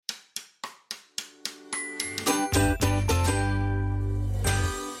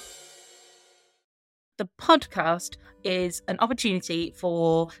The podcast is an opportunity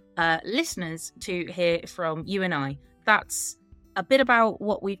for listeners to hear from you and I. That's a bit about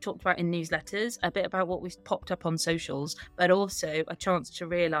what we've talked about in newsletters, a bit about what we've popped up on socials, but also a chance to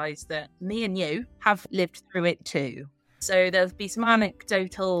realise that me and you have lived through it too. So there'll be some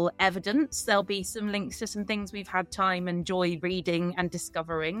anecdotal evidence. There'll be some links to some things we've had time and joy reading and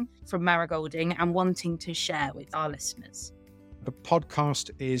discovering from Marigolding and wanting to share with our listeners. The podcast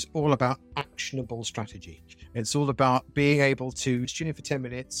is all about actionable strategy. It's all about being able to tune in for 10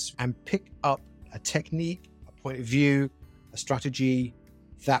 minutes and pick up a technique, a point of view, a strategy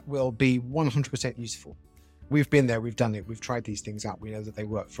that will be 100% useful. We've been there, we've done it, we've tried these things out. We know that they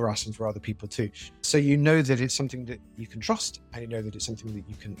work for us and for other people too. So you know that it's something that you can trust, and you know that it's something that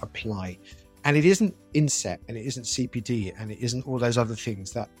you can apply. And it isn't inset, and it isn't CPD, and it isn't all those other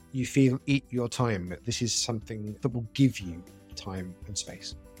things that you feel eat your time. This is something that will give you time and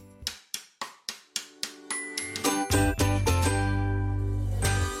space.